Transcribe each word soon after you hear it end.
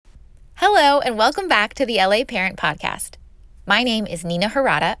Hello, and welcome back to the LA Parent Podcast. My name is Nina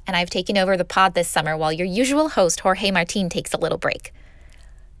Harada, and I've taken over the pod this summer while your usual host, Jorge Martin, takes a little break.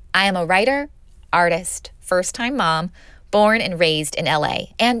 I am a writer, artist, first-time mom, born and raised in LA,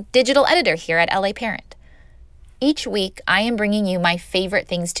 and digital editor here at LA Parent. Each week, I am bringing you my favorite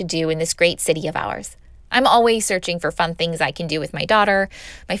things to do in this great city of ours. I'm always searching for fun things I can do with my daughter,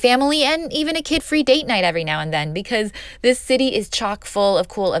 my family, and even a kid-free date night every now and then because this city is chock full of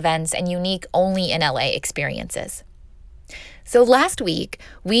cool events and unique only in LA experiences. So last week,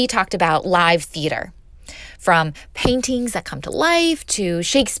 we talked about live theater, from paintings that come to life to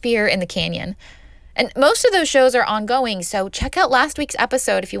Shakespeare in the Canyon. And most of those shows are ongoing, so check out last week's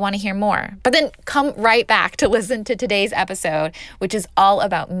episode if you want to hear more. But then come right back to listen to today's episode, which is all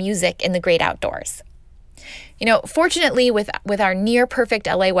about music in the great outdoors. You know, fortunately, with our near-perfect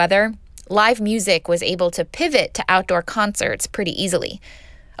LA weather, live music was able to pivot to outdoor concerts pretty easily.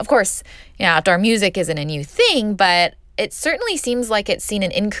 Of course, outdoor music isn't a new thing, but it certainly seems like it's seen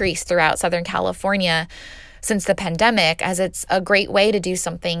an increase throughout Southern California since the pandemic, as it's a great way to do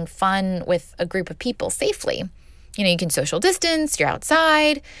something fun with a group of people safely. You can social distance, you're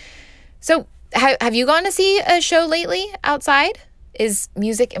outside. So have you gone to see a show lately outside? Is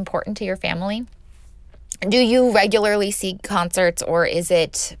music important to your family? Do you regularly see concerts, or is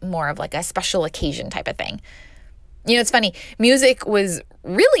it more of like a special occasion type of thing? It's funny. Music was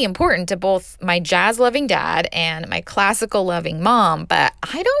really important to both my jazz-loving dad and my classical-loving mom, but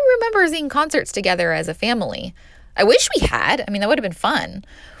I don't remember seeing concerts together as a family. I wish we had. That would have been fun.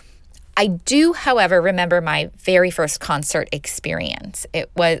 I do, however, remember my very first concert experience.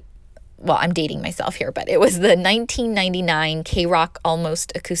 I'm dating myself here, but it was the 1999 K-Rock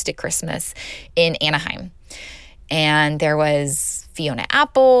Almost Acoustic Christmas in Anaheim. And there was Fiona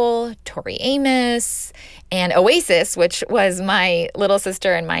Apple, Tori Amos, and Oasis, which was my little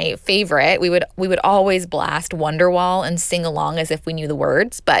sister and my favorite. We would always blast Wonderwall and sing along as if we knew the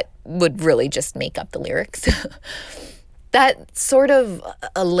words, but would really just make up the lyrics. That sort of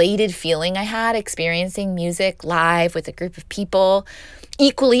elated feeling I had experiencing music live with a group of people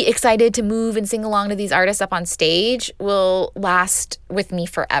equally excited to move and sing along to these artists up on stage will last with me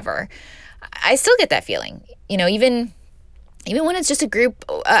forever. I still get that feeling, even when it's just a group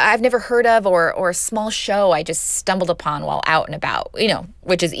I've never heard of or a small show I just stumbled upon while out and about,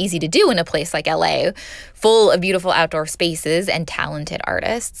 which is easy to do in a place like LA, full of beautiful outdoor spaces and talented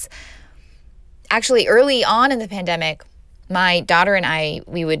artists. Actually, early on in the pandemic, my daughter and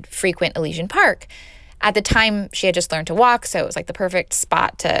we would frequent Elysian Park. At the time, she had just learned to walk, so it was like the perfect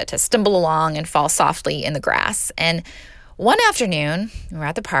spot to stumble along and fall softly in the grass. And one afternoon, we were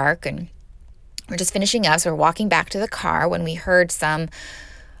at the park and we're just finishing up, so we're walking back to the car when we heard some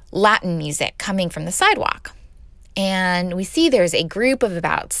Latin music coming from the sidewalk. And we see there's a group of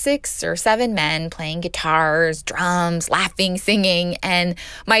about 6 or 7 men playing guitars, drums, laughing, singing, and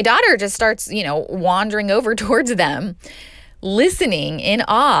my daughter just starts, wandering over towards them. Listening in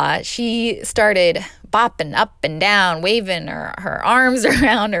awe, she started bopping up and down, waving her arms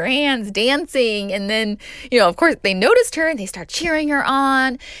around her hands, dancing. And then, of course, they noticed her and they start cheering her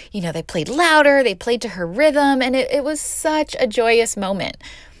on. They played louder, they played to her rhythm. And it was such a joyous moment,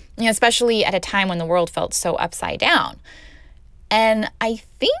 especially at a time when the world felt so upside down. And I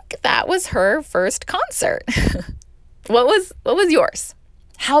think that was her first concert. What was yours?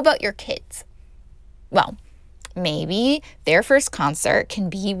 How about your kids? Well, maybe their first concert can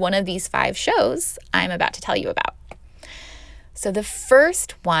be one of these 5 shows I'm about to tell you about. So the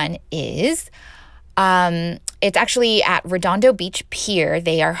first one is, it's actually at Redondo Beach Pier.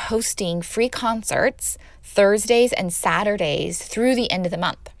 They are hosting free concerts Thursdays and Saturdays through the end of the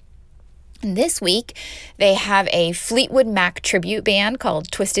month. And this week, they have a Fleetwood Mac tribute band called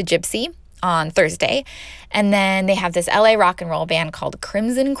Twisted Gypsy on Thursday. And then they have this LA rock and roll band called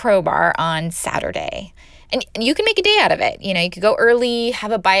Crimson Crowbar on Saturday. And you can make a day out of it. You could go early,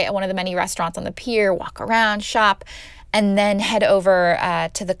 have a bite at one of the many restaurants on the pier, walk around, shop, and then head over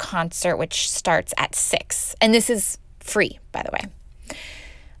to the concert, which starts at 6. And this is free, by the way.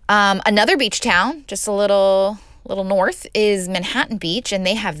 Another beach town, just a little north, is Manhattan Beach, and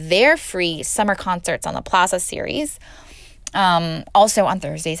they have their free summer concerts on the Plaza Series, also on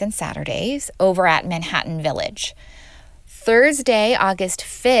Thursdays and Saturdays, over at Manhattan Village. Thursday, August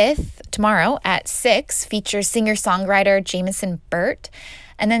 5th, tomorrow at 6, features singer-songwriter Jameson Burt.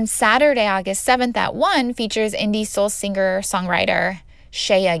 And then Saturday, August 7th at 1, features indie soul singer-songwriter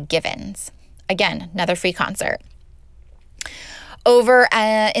Shea Givens. Again, another free concert. Over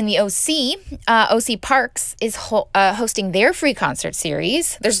in the OC Parks is hosting their free concert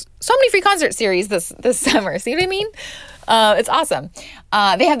series. There's so many free concert series this summer. See what I mean? It's awesome.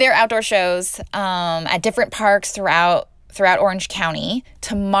 They have their outdoor shows at different parks throughout Orange County.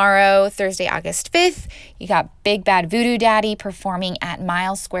 Tomorrow, Thursday, August 5th, you got Big Bad Voodoo Daddy performing at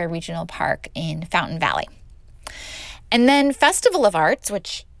Miles Square Regional Park in Fountain Valley. And then Festival of Arts,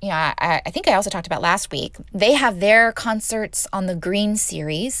 which I think I also talked about last week, they have their concerts on the Green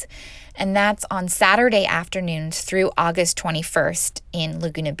Series, and that's on Saturday afternoons through August 21st in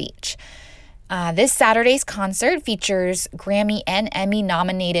Laguna Beach. This Saturday's concert features Grammy and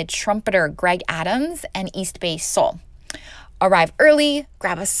Emmy-nominated trumpeter Greg Adams and East Bay Soul. Arrive early,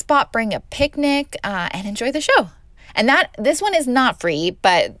 grab a spot, bring a picnic, and enjoy the show. And this one is not free,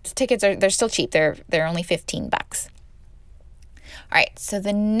 but tickets they're still cheap. They're only $15. All right, so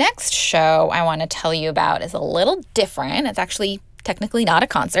the next show I want to tell you about is a little different. It's actually technically not a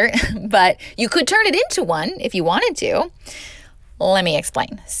concert, but you could turn it into one if you wanted to. Let me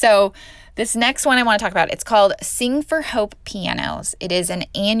explain. So this next one I want to talk about, it's called Sing for Hope Pianos. It is an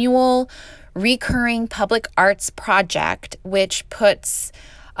annual recurring public arts project which puts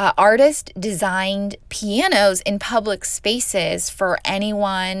artist-designed pianos in public spaces for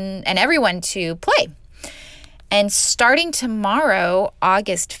anyone and everyone to play. And starting tomorrow,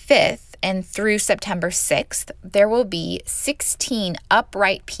 August 5th, and through September 6th, there will be 16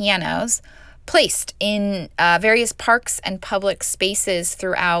 upright pianos placed in various parks and public spaces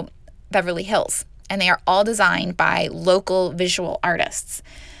throughout Beverly Hills. And they are all designed by local visual artists.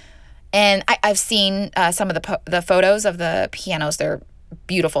 And I've seen some of the photos of the pianos. They're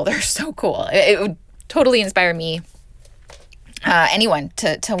beautiful. They're so cool. It would totally inspire me. Anyone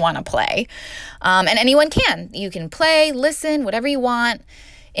to want to play. And anyone can. You can play, listen, whatever you want,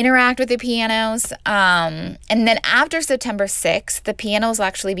 interact with the pianos. And then after September 6th, the pianos will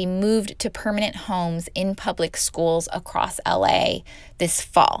actually be moved to permanent homes in public schools across LA this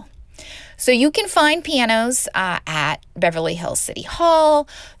fall. So you can find pianos at Beverly Hills City Hall,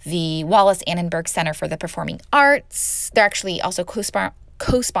 the Wallace Annenberg Center for the Performing Arts. They're actually also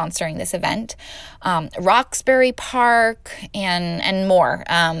co-sponsoring this event, Roxbury Park, and more.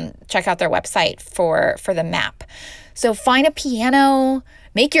 Check out their website for the map. So find a piano,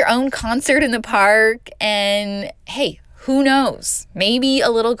 make your own concert in the park, and hey, who knows? Maybe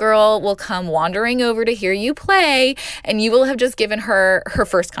a little girl will come wandering over to hear you play, and you will have just given her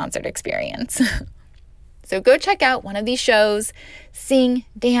first concert experience. So go check out one of these shows, sing,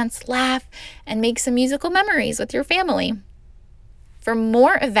 dance, laugh, and make some musical memories with your family. For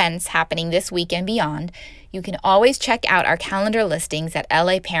more events happening this week and beyond, you can always check out our calendar listings at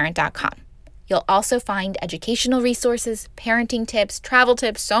laparent.com. You'll also find educational resources, parenting tips, travel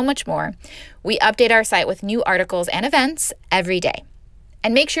tips, so much more. We update our site with new articles and events every day.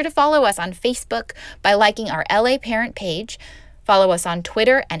 And make sure to follow us on Facebook by liking our LA Parent page. Follow us on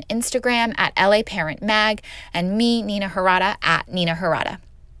Twitter and Instagram at LA Parent Mag, and me, Nina Harada, at Nina Harada.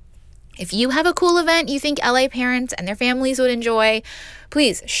 If you have a cool event you think LA parents and their families would enjoy,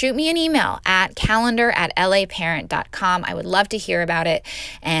 please shoot me an email at calendar@laparent.com. I would love to hear about it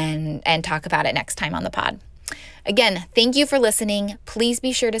and talk about it next time on the pod. Again, thank you for listening. Please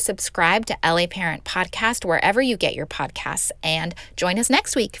be sure to subscribe to LA Parent Podcast wherever you get your podcasts, and join us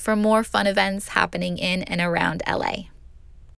next week for more fun events happening in and around LA.